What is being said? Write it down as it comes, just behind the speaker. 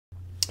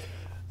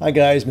Hi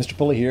guys, Mr.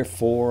 Pulley here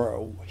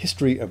for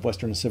History of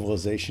Western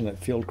Civilization at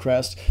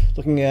Fieldcrest,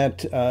 looking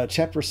at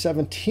Chapter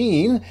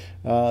 17,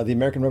 The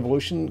American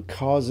Revolution,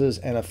 Causes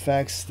and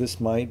Effects. This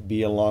might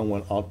be a long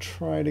one. I'll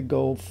try to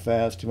go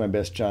fast, do my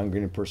best John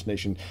Green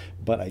impersonation,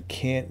 but I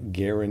can't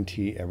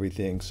guarantee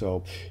everything,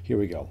 so here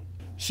we go.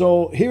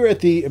 So here at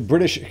the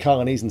British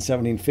colonies in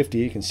 1750,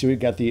 you can see we've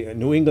got the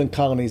New England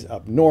colonies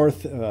up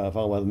north,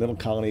 followed by the middle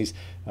colonies,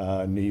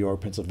 New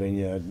York,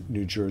 Pennsylvania,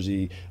 New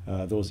Jersey,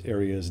 those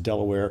areas,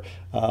 Delaware.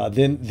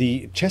 Then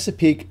the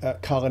Chesapeake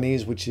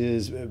colonies, which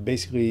is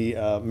basically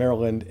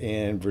Maryland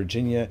and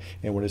Virginia,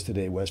 and what is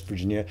today West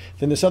Virginia.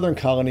 Then the southern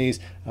colonies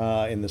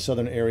in the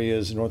southern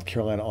areas, North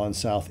Carolina on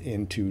south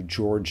into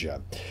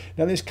Georgia.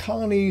 Now these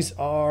colonies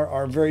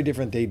are very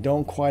different. They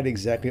don't quite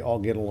exactly all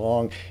get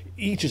along.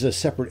 Each is a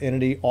separate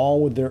entity,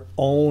 all with their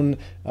own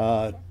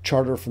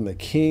charter from the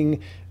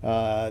king.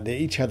 They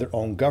each have their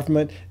own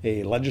government,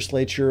 a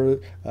legislature,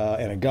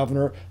 and a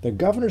governor. The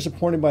governor is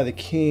appointed by the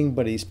king,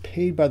 but he's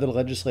paid by the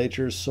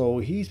legislature, so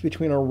he's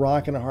between a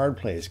rock and a hard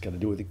place. Got to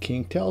do what the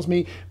king tells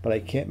me, but I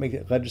can't make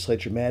the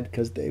legislature mad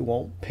because they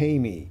won't pay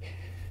me.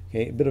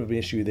 Okay, a bit of an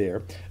issue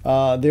there.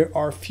 There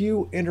are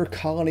few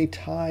inter-colony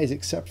ties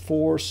except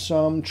for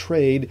some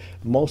trade.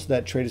 Most of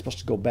that trade is supposed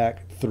to go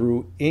back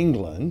through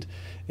England.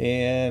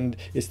 And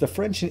it's the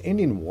French and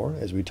Indian War,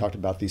 as we talked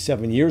about, the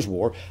 7 Years'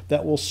 War,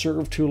 that will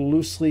serve to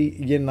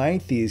loosely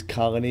unite these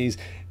colonies,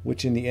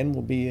 which in the end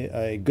will be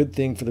a good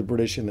thing for the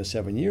British in the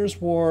 7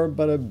 Years' War,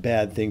 but a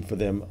bad thing for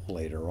them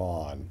later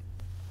on.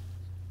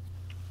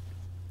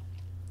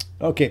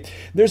 Okay,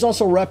 there's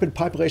also rapid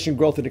population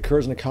growth that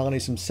occurs in the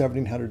colonies from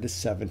 1700 to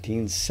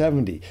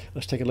 1770.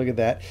 Let's take a look at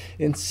that.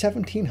 In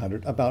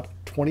 1700, about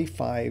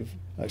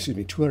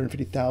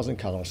 250,000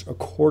 colonists, a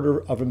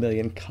quarter of a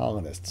million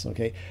colonists.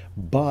 Okay,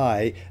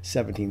 by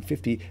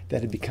 1750,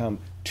 that had become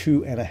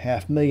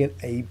 2.5 million,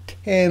 a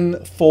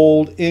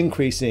tenfold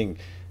increasing.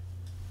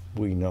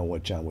 We know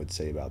what John would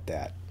say about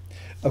that.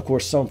 Of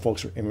course, some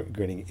folks were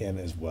immigrating in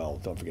as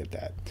well. Don't forget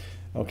that.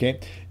 Okay,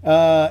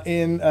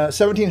 in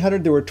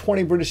 1700 there were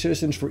 20 British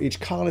citizens for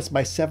each colonist. By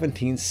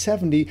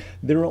 1770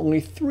 there were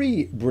only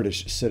 3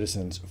 British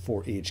citizens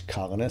for each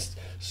colonist.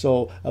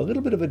 So a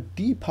little bit of a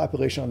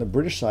depopulation on the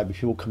British side with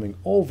people coming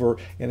over,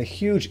 and a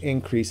huge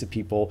increase of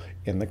people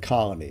in the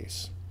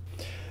colonies.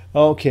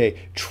 Okay,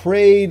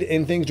 trade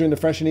and things during the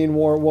French and Indian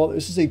War. Well,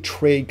 this is a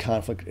trade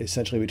conflict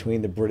essentially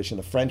between the British and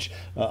the French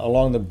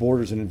along the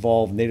borders, and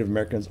involved Native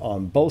Americans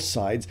on both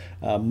sides.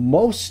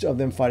 Most of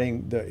them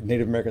fighting, the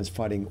Native Americans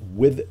fighting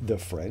with the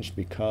French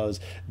because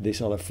they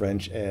saw the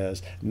French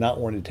as not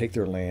wanting to take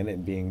their land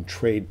and being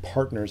trade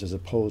partners, as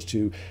opposed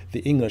to the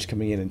English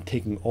coming in and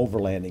taking over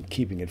land and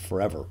keeping it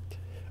forever.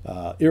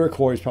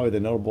 Iroquois is probably the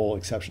notable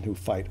exception who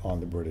fight on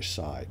the British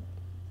side.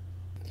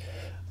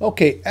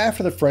 Okay,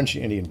 after the French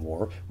and Indian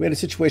War, we had a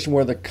situation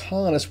where the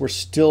colonists were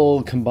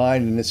still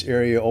combined in this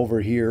area over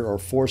here, or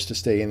forced to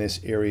stay in this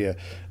area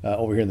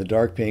over here in the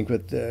dark pink,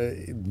 but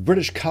the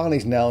British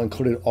colonies now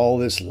included all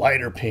this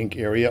lighter pink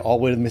area all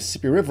the way to the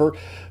Mississippi River.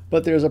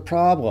 But there's a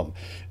problem.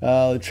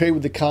 The trade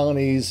with the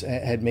colonies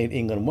had made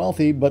England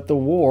wealthy, but the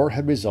war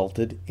had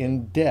resulted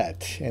in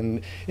debt.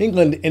 And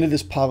England ended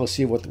this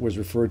policy of what was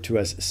referred to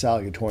as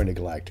salutary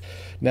neglect.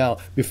 Now,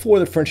 before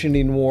the French and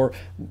Indian War,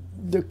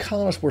 the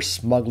colonists were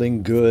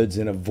smuggling goods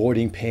and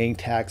avoiding paying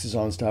taxes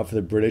on stuff for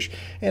the British,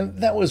 and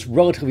that was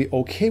relatively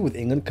okay with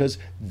England because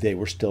they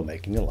were still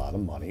making a lot of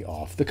money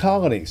off the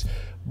colonies.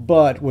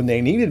 But when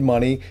they needed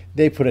money,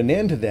 they put an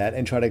end to that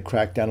and tried to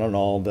crack down on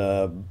all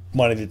the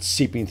money that's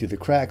seeping through the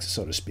cracks,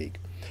 so to speak.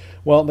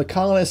 Well, the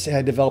colonists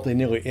had developed a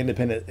nearly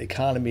independent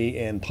economy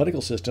and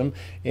political system,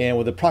 and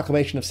with the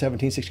proclamation of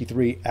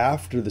 1763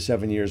 after the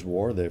 7 Years'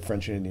 War, the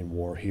French and Indian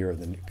War here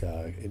in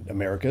the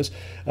Americas,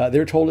 they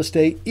were told to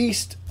stay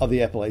east of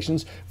the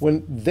Appalachians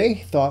when they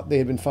thought they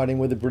had been fighting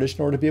with the British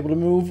in order to be able to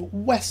move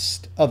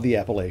west of the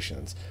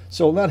Appalachians.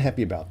 So not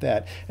happy about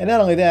that. And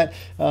not only that,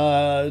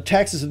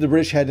 taxes that the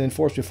British had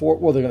enforced before,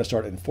 well, they're going to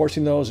start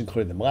enforcing those,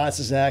 including the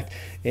Molasses Act,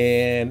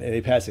 and they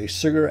passed a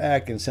Sugar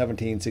Act in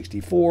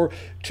 1764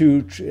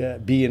 to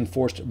be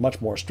enforced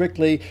much more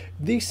strictly.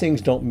 These things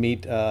don't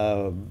meet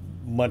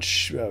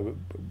much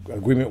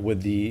agreement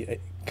with the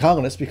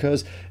colonists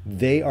because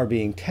they are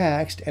being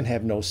taxed and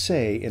have no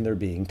say in their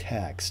being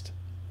taxed.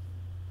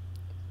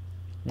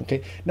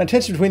 Okay, now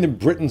tension between the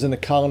Britons and the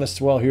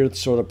colonists, well, here's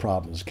sort of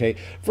problems. Okay,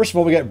 first of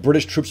all, we got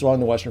British troops along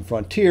the western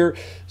frontier,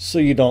 so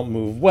you don't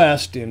move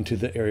west into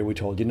the area we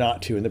told you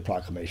not to in the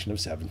proclamation of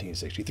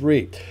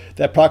 1763.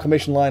 That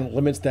proclamation line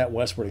limits that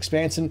westward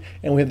expansion,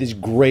 and we have these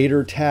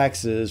greater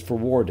taxes for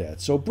war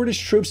debt. So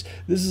British troops,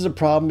 this is a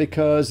problem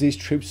because these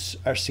troops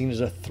are seen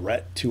as a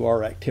threat to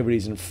our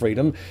activities and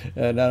freedom.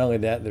 Not only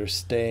that, they're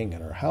staying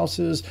in our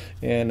houses,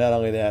 and not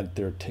only that,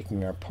 they're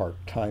taking our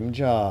part-time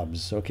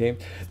jobs. Okay,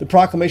 the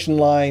proclamation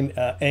line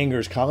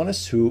angers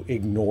colonists who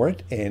ignore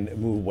it and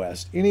move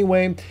west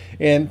anyway.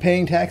 And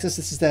paying taxes,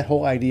 this is that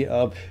whole idea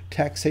of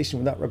taxation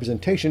without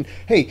representation.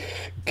 Hey,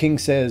 King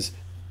says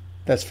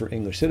that's for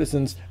English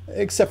citizens,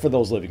 except for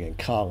those living in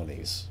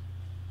colonies.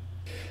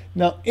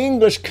 Now,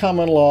 English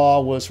common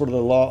law was sort of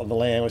the law of the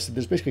land, which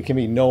there's basically can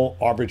be no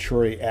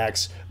arbitrary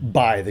acts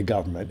by the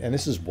government. And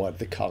this is what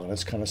the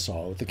colonists kind of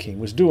saw what the king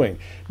was doing.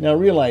 Now,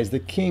 realize the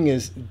king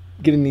is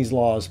getting these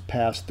laws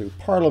passed through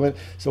Parliament,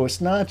 so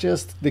it's not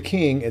just the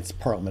king, it's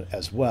Parliament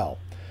as well.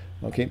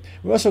 Okay,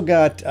 we also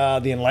got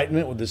the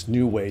Enlightenment with this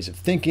new ways of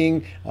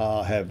thinking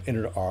have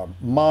entered our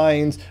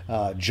minds.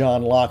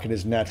 John Locke and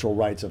his natural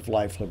rights of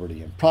life,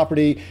 liberty, and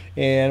property.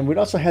 And we'd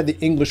also had the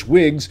English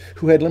Whigs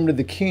who had limited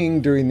the king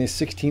during the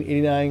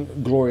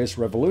 1689 Glorious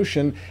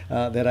Revolution,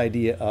 that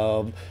idea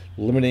of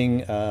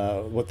limiting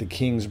what the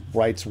king's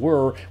rights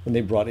were when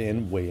they brought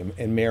in William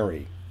and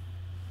Mary.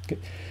 Okay.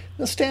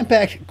 The Stamp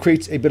Act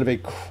creates a bit of a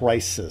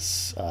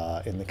crisis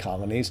in the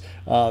colonies.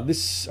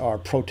 These are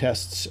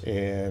protests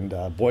and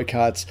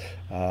boycotts.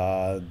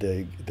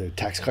 The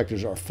tax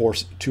collectors are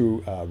forced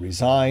to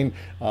resign,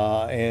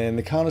 and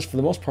the colonists, for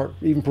the most part,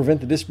 even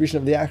prevent the distribution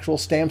of the actual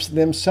stamps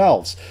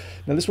themselves.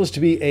 Now, this was to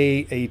be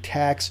a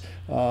tax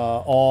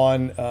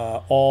on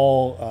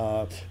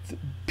all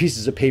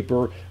pieces of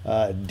paper,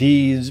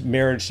 deeds,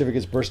 marriage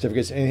certificates, birth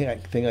certificates,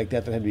 anything like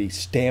that that had to be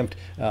stamped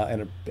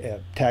and a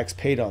tax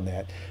paid on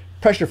that.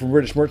 Pressure from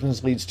British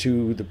merchants leads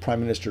to the Prime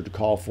Minister to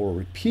call for a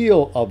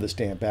repeal of the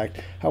Stamp Act.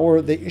 However,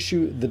 they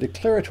issue the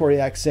Declaratory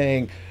Act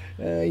saying,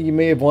 you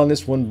may have won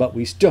this one, but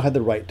we still have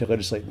the right to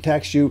legislate and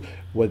tax you,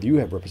 whether you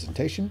have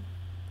representation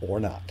or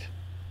not.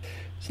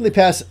 So they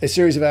pass a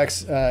series of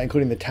acts,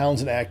 including the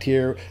Townshend Act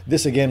here.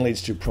 This again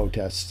leads to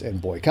protests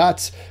and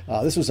boycotts.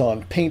 This was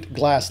on paint,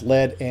 glass,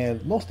 lead,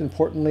 and most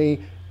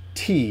importantly,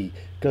 tea,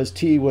 because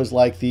tea was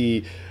like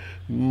the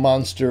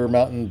Monster,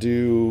 Mountain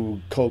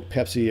Dew, Coke,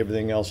 Pepsi,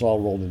 everything else all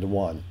rolled into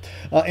one.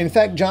 In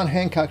fact, John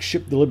Hancock's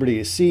ship, the Liberty,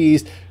 is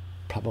seized,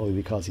 probably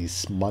because he's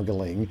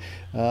smuggling,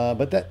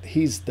 but that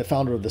he's the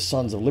founder of the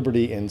Sons of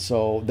Liberty, and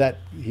so that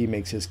he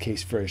makes his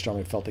case very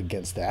strongly felt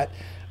against that.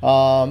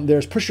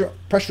 There's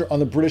pressure on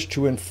the British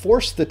to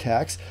enforce the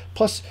tax,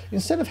 plus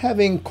instead of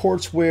having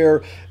courts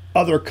where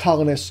other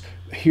colonists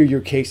hear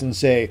your case and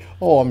say,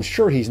 oh, I'm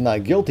sure he's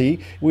not guilty,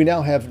 we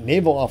now have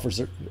naval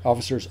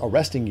officers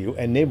arresting you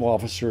and naval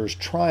officers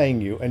trying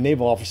you and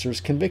naval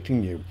officers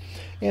convicting you.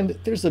 And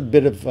there's a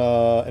bit of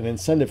an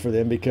incentive for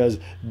them because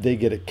they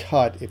get a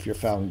cut if you're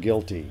found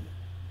guilty.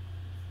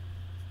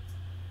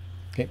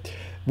 Okay.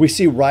 We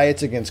see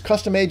riots against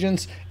custom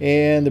agents,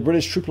 and the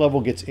British troop level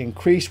gets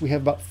increased. We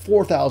have about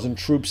 4,000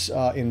 troops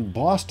in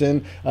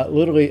Boston,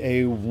 literally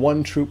a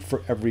 1 troop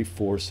for every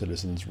 4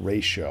 citizens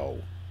ratio,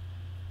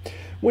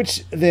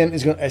 which then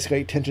is going to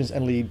escalate tensions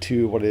and lead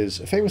to what is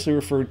famously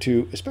referred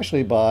to,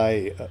 especially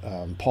by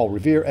Paul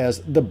Revere,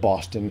 as the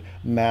Boston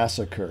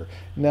Massacre.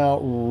 Now,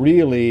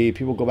 really,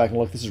 people go back and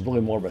look, this is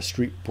really more of a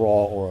street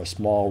brawl or a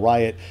small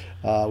riot.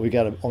 We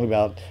got only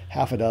about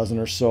half a dozen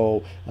or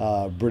so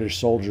British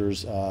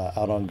soldiers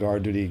out on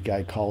guard duty. A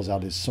guy calls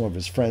out some of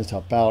his friends to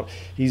help out.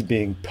 He's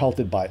being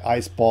pelted by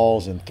ice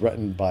balls and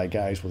threatened by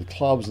guys with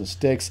clubs and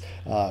sticks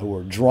who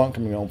are drunk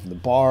coming home from the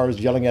bars,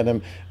 yelling at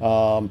him.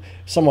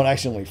 Someone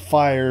accidentally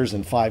fires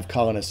and 5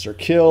 colonists are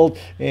killed.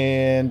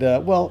 And,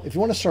 well, if you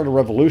want to start a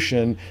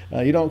revolution,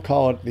 you don't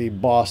call it the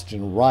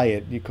Boston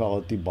Riot, you call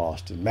it the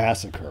Boston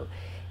Massacre.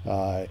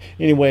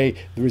 Anyway,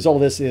 the result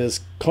of this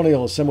is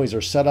colonial assemblies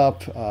are set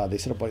up. They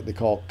set up what they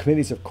call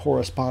committees of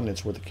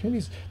correspondence, where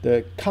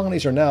the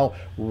colonies are now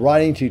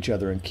writing to each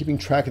other and keeping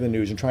track of the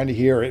news and trying to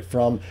hear it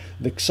from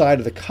the side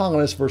of the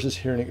colonists versus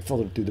hearing it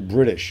filtered through the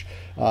British.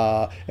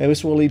 And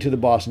this will lead to the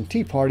Boston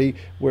Tea Party,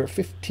 where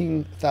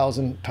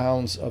 15,000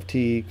 pounds of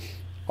tea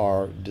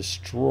are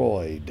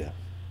destroyed.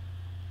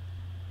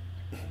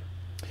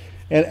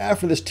 And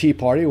after this tea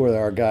party, where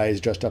there are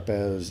guys dressed up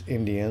as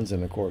Indians,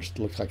 and of course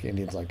looks like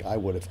Indians like I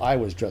would if I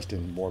was dressed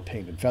in more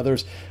paint and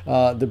feathers,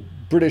 the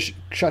British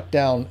shut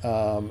down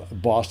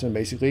Boston,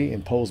 basically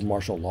imposed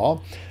martial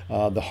law.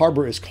 The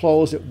harbor is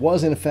closed. It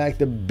was in fact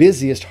the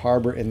busiest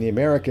harbor in the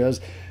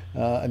Americas.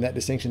 And that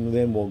distinction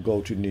then will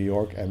go to New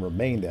York and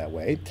remain that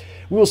way.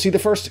 We will see the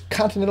first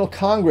Continental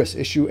Congress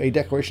issue a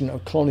Declaration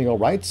of Colonial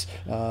Rights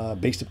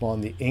based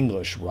upon the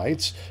English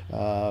rights,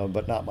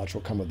 but not much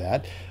will come of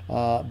that.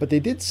 But they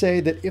did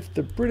say that if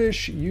the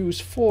British use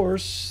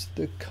force,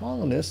 the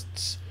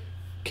colonists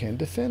can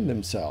defend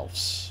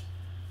themselves.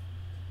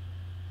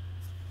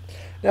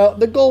 Now,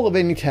 the goal of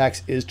any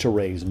tax is to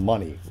raise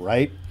money,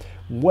 right?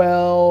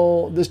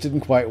 Well, this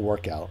didn't quite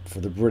work out for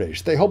the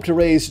British. They hoped to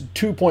raise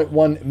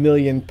 2.1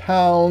 million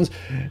pounds.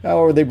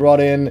 However, they brought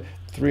in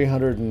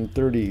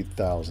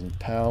 330,000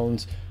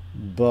 pounds,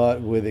 but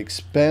with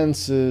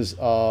expenses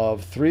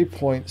of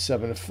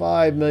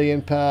 3.75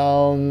 million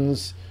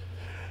pounds,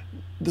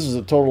 this is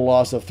a total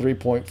loss of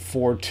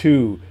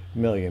 3.42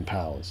 million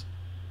pounds.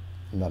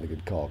 Not a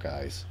good call,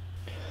 guys.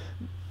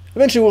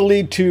 Eventually will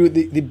lead to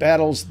the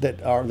battles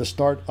that are the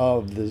start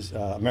of this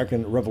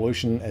American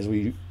Revolution as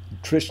we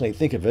traditionally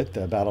think of it,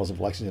 the battles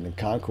of Lexington and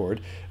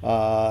Concord.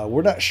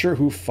 We're not sure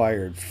who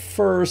fired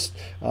first.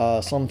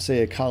 Some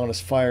say a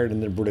colonist fired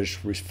and the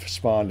British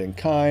respond in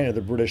kind, or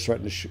the British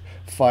threatened to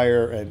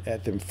fire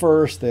at them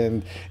first.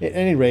 And at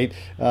any rate,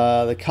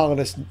 the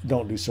colonists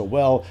don't do so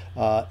well.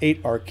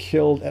 8 are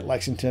killed at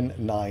Lexington,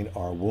 9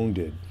 are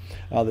wounded.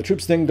 The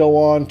troops then go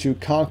on to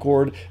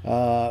Concord.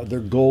 Their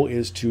goal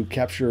is to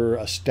capture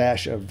a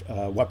stash of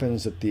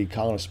weapons that the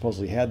colonists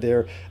supposedly had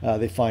there.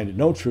 They find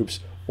no troops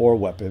or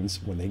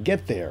weapons when they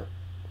get there.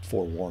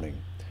 Forewarning.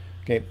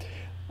 Okay.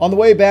 On the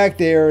way back,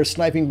 they're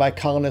sniping by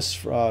colonists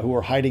who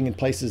are hiding in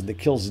places that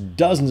kills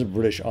dozens of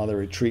British on their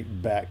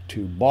retreat back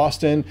to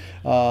Boston.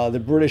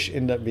 The British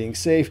end up being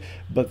safe,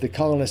 but the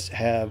colonists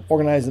have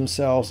organized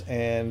themselves,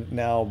 and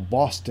now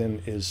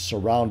Boston is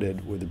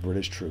surrounded with the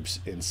British troops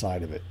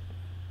inside of it.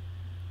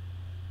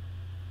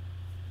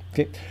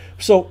 Okay,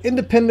 so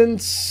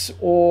independence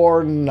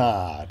or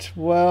not?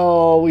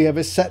 Well, we have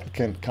a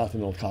second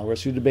Continental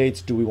Congress who debates,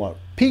 do we want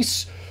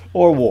peace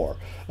or war?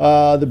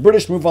 The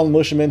British move on the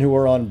militiamen who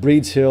are on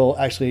Breed's Hill,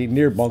 actually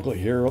near Bunker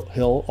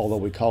Hill, although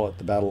we call it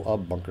the Battle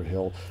of Bunker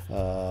Hill,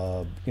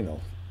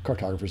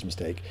 cartographer's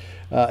mistake.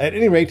 At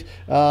any rate,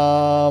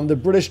 the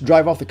British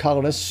drive off the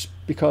colonists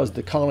because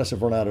the colonists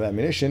have run out of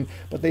ammunition,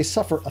 but they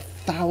suffer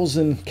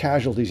 1,000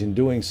 casualties in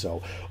doing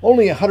so.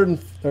 Only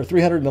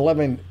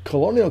 311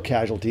 colonial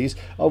casualties,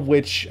 of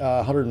which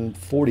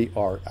 140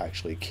 are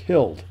actually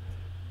killed.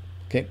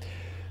 Okay.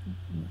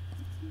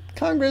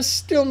 Congress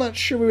still not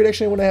sure we would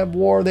actually want to have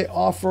war. They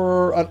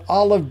offer an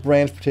olive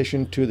branch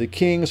petition to the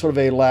king, sort of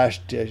a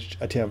last-ditch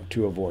attempt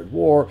to avoid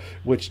war,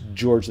 which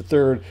George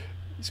III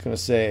is going to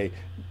say,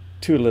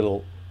 too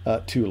little,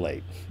 too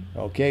late.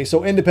 Okay,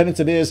 so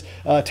independence it is.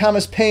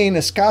 Thomas Paine,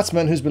 a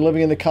Scotsman who's been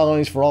living in the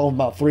colonies for all of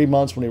about 3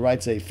 months when he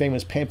writes a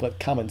famous pamphlet,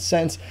 Common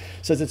Sense,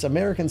 says it's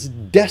Americans'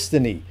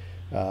 destiny.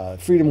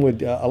 Freedom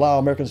would allow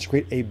Americans to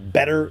create a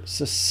better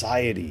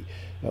society.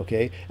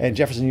 Okay, and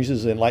Jefferson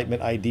uses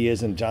Enlightenment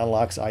ideas and John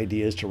Locke's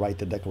ideas to write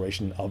the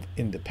Declaration of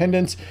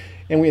Independence,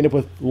 and we end up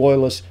with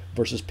loyalists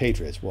versus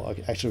patriots. Well,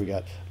 actually, we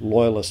got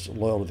loyalists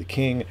loyal to the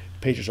king,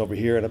 patriots over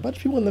here, and a bunch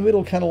of people in the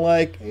middle kind of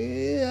like,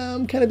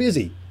 I'm kind of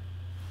busy.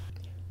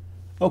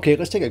 Okay,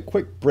 let's take a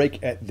quick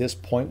break at this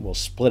point. We'll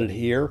split it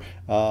here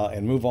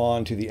and move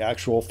on to the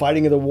actual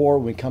fighting of the war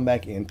when we come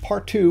back in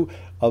part 2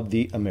 of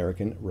the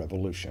American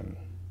Revolution.